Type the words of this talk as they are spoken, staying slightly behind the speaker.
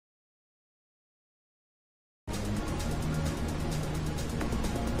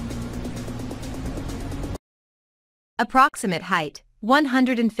Approximate height,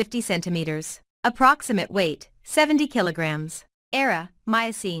 150 centimeters. Approximate weight, 70 kilograms. Era,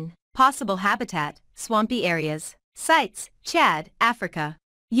 Miocene. Possible habitat, swampy areas. Sites, Chad, Africa.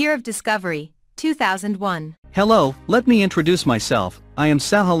 Year of discovery, 2001. Hello, let me introduce myself. I am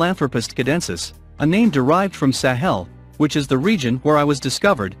Sahelanthropus tchadensis, a name derived from Sahel, which is the region where I was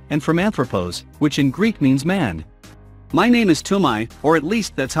discovered, and from anthropos, which in Greek means man. My name is Tumai, or at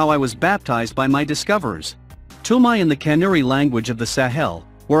least that's how I was baptized by my discoverers. Tumai in the Kanuri language of the Sahel,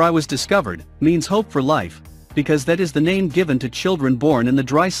 where I was discovered, means hope for life, because that is the name given to children born in the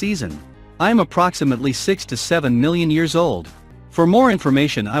dry season. I am approximately 6 to 7 million years old. For more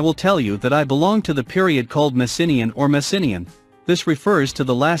information I will tell you that I belong to the period called Messinian or Messinian. This refers to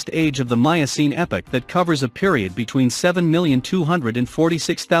the last age of the Miocene epoch that covers a period between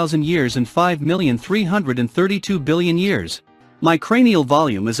 7,246,000 years and 5,332 billion years. My cranial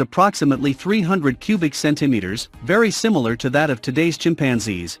volume is approximately 300 cubic centimeters, very similar to that of today's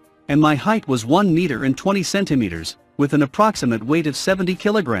chimpanzees, and my height was 1 meter and 20 centimeters, with an approximate weight of 70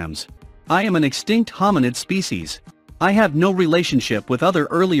 kilograms. I am an extinct hominid species. I have no relationship with other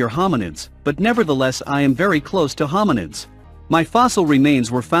earlier hominids, but nevertheless I am very close to hominids. My fossil remains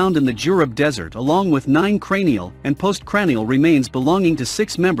were found in the Jurab Desert along with 9 cranial and postcranial remains belonging to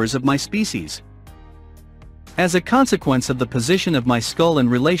 6 members of my species. As a consequence of the position of my skull in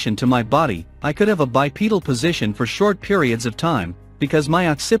relation to my body, I could have a bipedal position for short periods of time, because my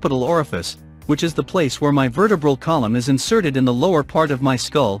occipital orifice, which is the place where my vertebral column is inserted in the lower part of my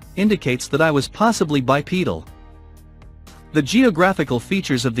skull, indicates that I was possibly bipedal. The geographical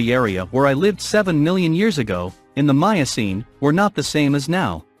features of the area where I lived 7 million years ago, in the Miocene, were not the same as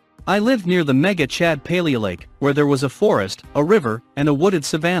now. I lived near the Mega Chad Paleolake, where there was a forest, a river, and a wooded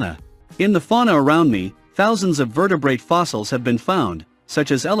savanna. In the fauna around me, thousands of vertebrate fossils have been found,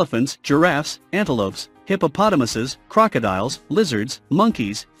 such as elephants, giraffes, antelopes, hippopotamuses, crocodiles, lizards,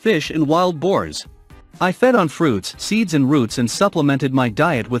 monkeys, fish and wild boars. I fed on fruits, seeds and roots and supplemented my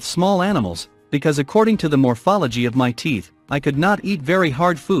diet with small animals, because according to the morphology of my teeth, I could not eat very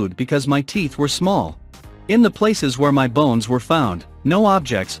hard food because my teeth were small. In the places where my bones were found, no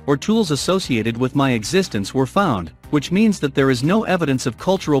objects or tools associated with my existence were found, which means that there is no evidence of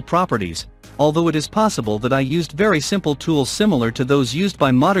cultural properties, although it is possible that I used very simple tools similar to those used by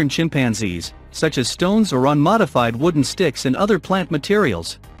modern chimpanzees, such as stones or unmodified wooden sticks and other plant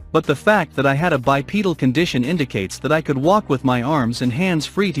materials. But the fact that I had a bipedal condition indicates that I could walk with my arms and hands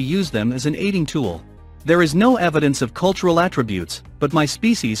free to use them as an aiding tool. There is no evidence of cultural attributes, but my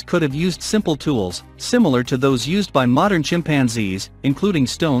species could have used simple tools, similar to those used by modern chimpanzees, including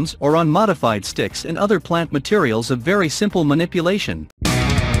stones or unmodified sticks and other plant materials of very simple manipulation.